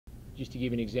just to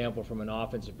give you an example from an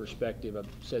offensive perspective, I've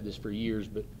said this for years,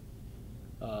 but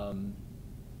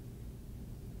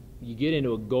you get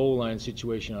into a goal line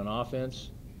situation on offense,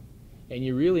 and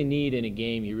you really need, in a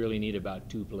game, you really need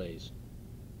about 2 plays.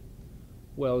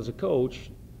 Well, as a coach,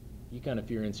 you kind of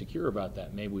feel insecure about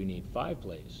that. Maybe we need 5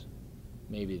 plays.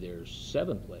 Maybe there's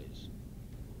 7 plays.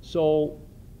 So,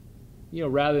 you know,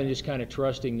 rather than just kind of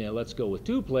trusting that let's go with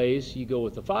 2 plays, you go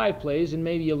with the 5 plays, and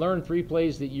maybe you learn 3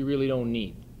 plays that you really don't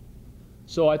need.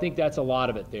 So I think that's a lot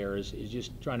of it there, is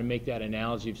just trying to make that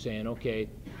analogy of saying, okay,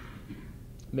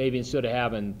 maybe instead of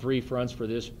having 3 fronts for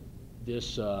this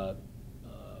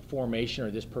formation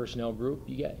or this personnel group,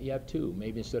 you have 2.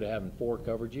 Maybe instead of having 4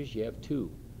 coverages, you have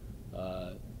 2.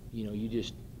 You know, you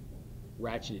just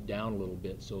ratchet it down a little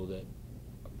bit so that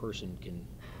a person can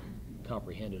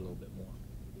comprehend it a little bit more.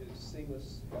 Is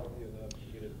Seamless healthy enough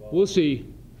to get involved? We'll see.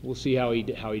 We'll see how he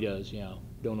does. Yeah,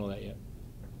 don't know that yet.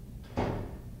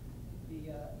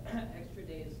 The extra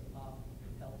days off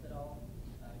helped at all,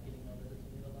 getting over the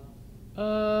Toledo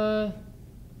loss?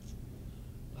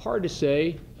 Hard to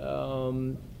say.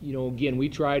 You know, again, we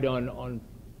tried on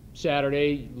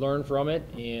Saturday, learned from it,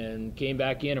 and came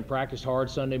back in and practiced hard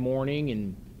Sunday morning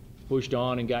and pushed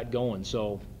on and got going.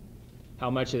 So how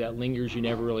much of that lingers, you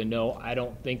never really know. I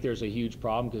don't think there's a huge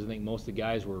problem because I think most of the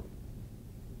guys were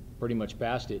pretty much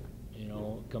past it, you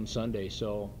know, come Sunday.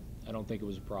 So I don't think it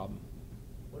was a problem.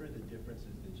 What are the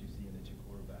differences that you see in the 2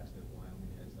 quarterbacks that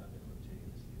Wyoming has not been rotating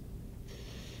this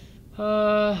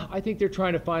season? I think they're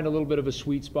trying to find a little bit of a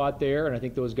sweet spot there, and I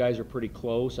think those guys are pretty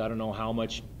close. I don't know how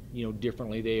much, you know,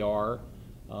 differently they are.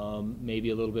 Maybe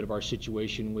a little bit of our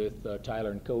situation with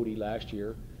Tyler and Cody last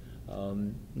year.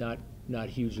 Not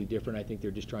hugely different. I think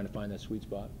they're just trying to find that sweet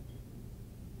spot.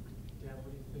 Dan,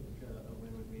 what do you think a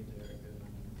win would mean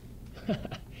to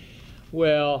Eric?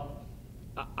 Well,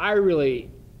 I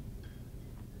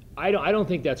don't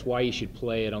think that's why you should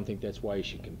play. I don't think that's why you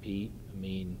should compete. I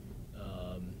mean,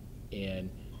 and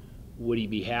would he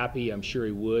be happy? I'm sure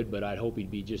he would, but I'd hope he'd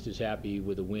be just as happy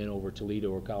with a win over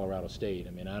Toledo or Colorado State. I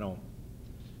mean, I don't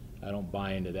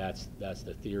buy into that's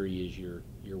the theory, is you're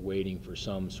waiting for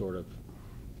some sort of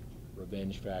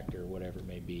revenge factor or whatever it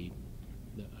may be.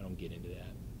 No, I don't get into that.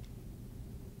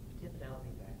 Do you have an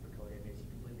outing back for Cody? I mean, is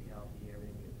he completely healthy?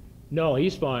 Everything good? No,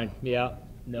 he's fine. Yeah,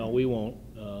 no, we won't.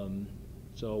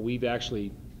 So we've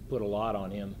actually put a lot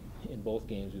on him in both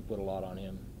games. We put a lot on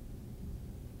him.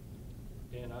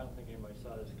 Dan, I don't think anybody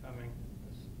saw this coming.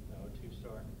 This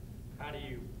 2-star. How do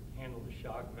you handle the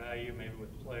shock value, maybe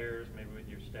with players, maybe with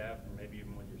your staff, or maybe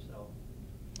even with yourself?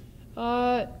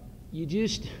 You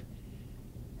just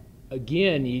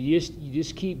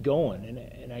keep going,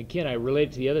 and again, I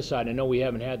relate to the other side. I know we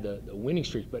haven't had the winning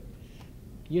streak, but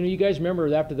you know, you guys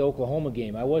remember after the Oklahoma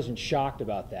game, I wasn't shocked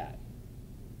about that.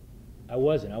 I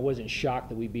wasn't shocked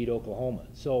that we beat Oklahoma.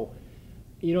 So,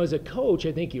 you know, as a coach,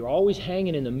 I think you're always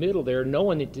hanging in the middle there,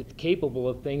 knowing that it's capable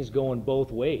of things going both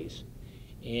ways.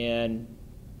 And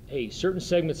hey, certain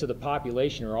segments of the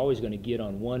population are always going to get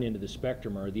on one end of the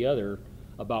spectrum or the other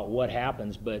about what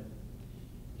happens, but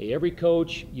hey, every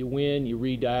coach, you win, you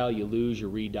redial, you lose, you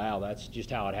redial. That's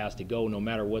just how it has to go, no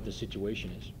matter what the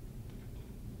situation is.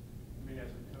 I mean,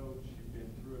 as a coach, you've been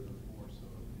through it before, so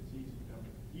it's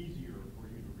easier for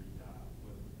you to redial.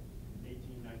 With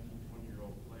 18, 19,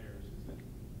 20-year-old players, do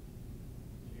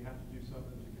you have to do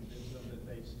something to convince them that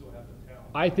they still have the talent?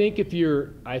 I think if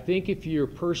your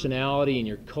personality and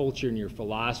your culture and your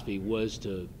philosophy was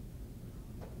to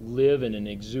live in an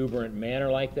exuberant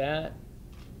manner like that,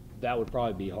 that would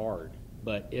probably be hard.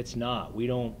 But it's not.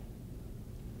 We're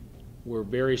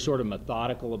very sort of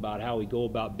methodical about how we go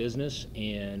about business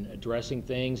and addressing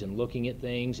things and looking at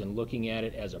things and looking at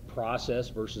it as a process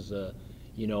versus the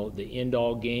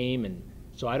end-all game. And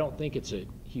so I don't think it's a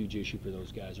huge issue for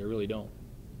those guys. I really don't.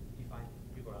 Do you find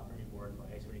people are offering you more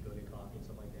advice when you go get coffee and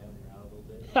stuff like that when you're out a little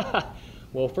bit?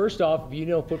 Well, first off, if you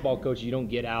know football coaches, you don't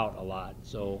get out a lot,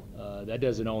 so that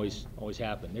doesn't always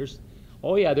happen. There's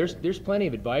plenty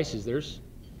of advices. There's,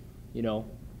 you know,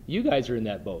 you guys are in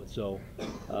that boat, so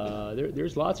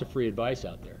there's lots of free advice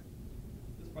out there.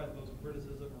 Despite those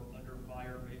criticism or under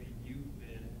fire, maybe you've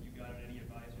been, have you gotten any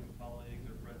advice from colleagues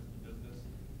or friends in the business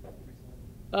recently?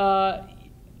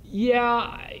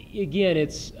 Yeah, again,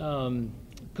 it's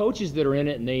coaches that are in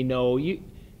it, and they know you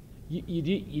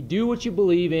do what you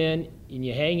believe in, and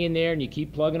you hang in there and you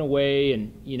keep plugging away,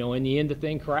 and you know, in the end the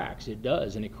thing cracks. It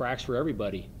does, and it cracks for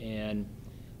everybody. And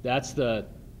that's the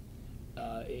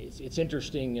it's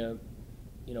interesting. You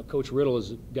know, Coach Riddle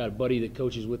has got a buddy that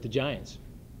coaches with the Giants.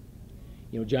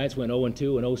 You know, Giants went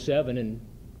 0-2 and 0-7, and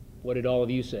what did all of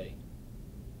you say?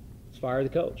 Let's fire the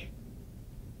coach.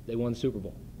 They won the Super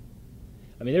Bowl.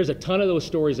 I mean, there's a ton of those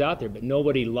stories out there, but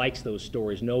nobody likes those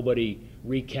stories. Nobody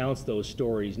recounts those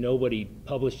stories. Nobody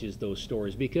publishes those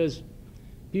stories because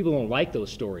people don't like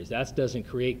those stories. That doesn't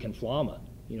create conflama.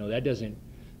 You know, that doesn't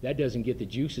get the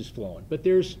juices flowing. But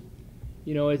there's,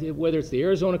 you know, whether it's the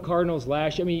Arizona Cardinals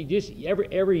last year, I mean, you just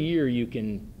every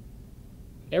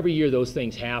year those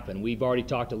things happen. We've already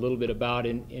talked a little bit about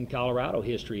in Colorado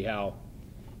history how,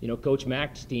 you know, Coach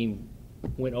Mack's team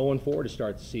went 0-4 to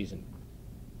start the season.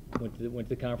 Went to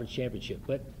the conference championship.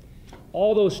 But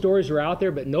all those stories are out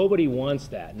there, but nobody wants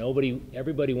that.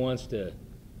 Everybody wants to,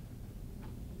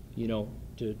 you know,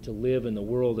 to live in the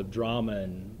world of drama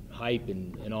and hype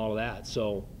and all of that.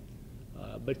 So,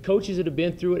 but coaches that have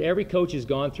been through it, every coach has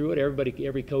gone through it.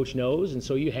 Every coach knows, and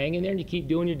so you hang in there and you keep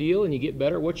doing your deal and you get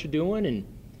better at what you're doing and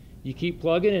you keep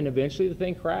plugging, and eventually the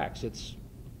thing cracks.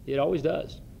 It always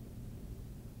does.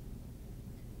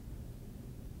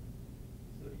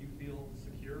 So do you feel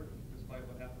secure despite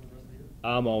what happens the rest of the year?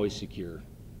 I'm always secure.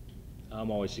 I'm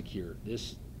always secure.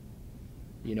 This,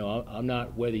 you know, I'm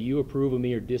not, whether you approve of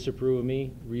me or disapprove of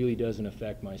me, really doesn't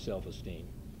affect my self-esteem.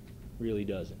 Really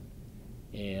doesn't.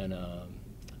 And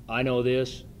I know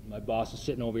this. My boss is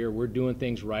sitting over here. We're doing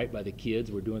things right by the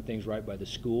kids. We're doing things right by the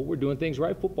school. We're doing things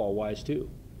right football-wise, too.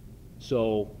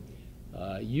 So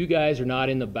you guys are not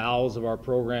in the bowels of our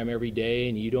program every day,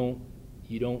 and you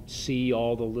don't see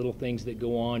all the little things that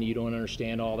go on. You don't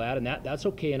understand all that, and that's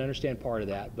okay, and understand part of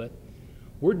that. But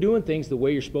we're doing things the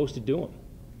way you're supposed to do them.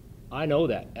 I know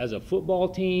that. As a football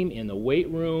team, in the weight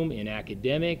room, in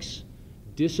academics,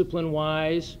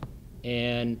 discipline-wise,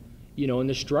 and, you know, in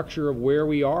the structure of where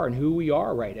we are and who we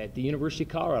are right at the University of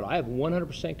Colorado. I have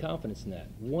 100% confidence in that,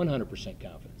 100%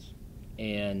 confidence.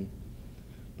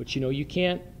 But, you know,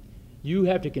 you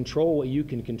have to control what you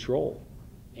can control.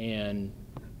 And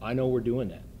I know we're doing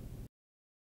that.